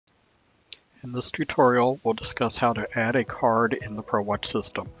In this tutorial, we'll discuss how to add a card in the ProWatch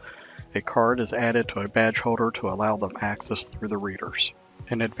system. A card is added to a badge holder to allow them access through the readers.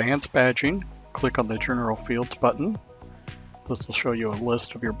 In Advanced Badging, click on the General Fields button. This will show you a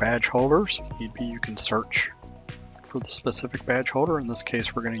list of your badge holders. Maybe you can search for the specific badge holder. In this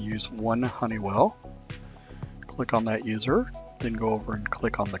case, we're going to use one Honeywell. Click on that user, then go over and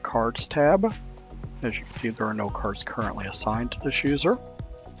click on the Cards tab. As you can see, there are no cards currently assigned to this user.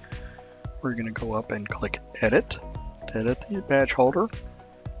 We're going to go up and click Edit to edit the badge holder.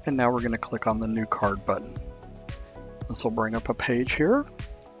 And now we're going to click on the New Card button. This will bring up a page here.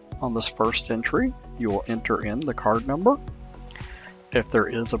 On this first entry, you will enter in the card number. If there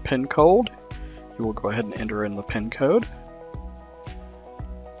is a PIN code, you will go ahead and enter in the PIN code.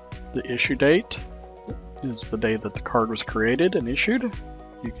 The issue date is the day that the card was created and issued.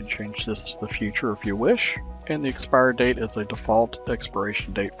 You can change this to the future if you wish. And the expire date is a default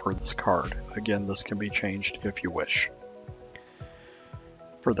expiration date for this card. Again, this can be changed if you wish.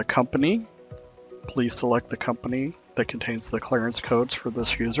 For the company, please select the company that contains the clearance codes for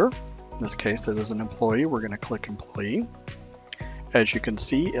this user. In this case, it is an employee. We're going to click Employee. As you can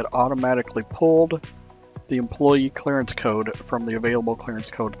see, it automatically pulled the employee clearance code from the available clearance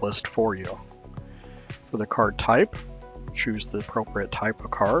code list for you. For the card type, choose the appropriate type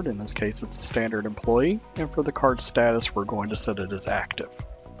of card. In this case, it's a standard employee. And for the card status, we're going to set it as active.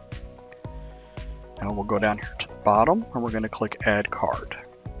 Now we'll go down here to the bottom and we're going to click Add Card.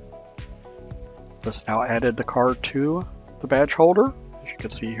 This now added the card to the badge holder. As you can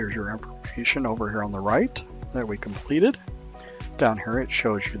see, here's your information over here on the right that we completed. Down here it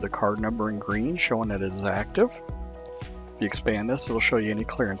shows you the card number in green, showing that it is active. If you expand this, it'll show you any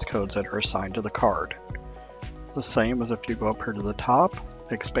clearance codes that are assigned to the card. The same as if you go up here to the top,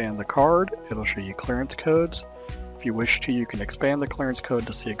 expand the card, it'll show you clearance codes. If you wish to, you can expand the clearance code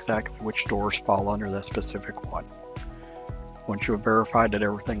to see exactly which doors fall under that specific one. Once you have verified that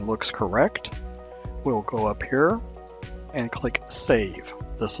everything looks correct, we'll go up here and click Save.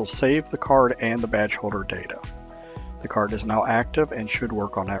 This will save the card and the badge holder data. The card is now active and should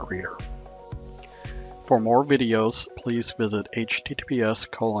work on that reader. For more videos, please visit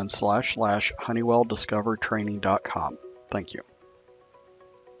https://honeywelldiscovertraining.com. Thank you.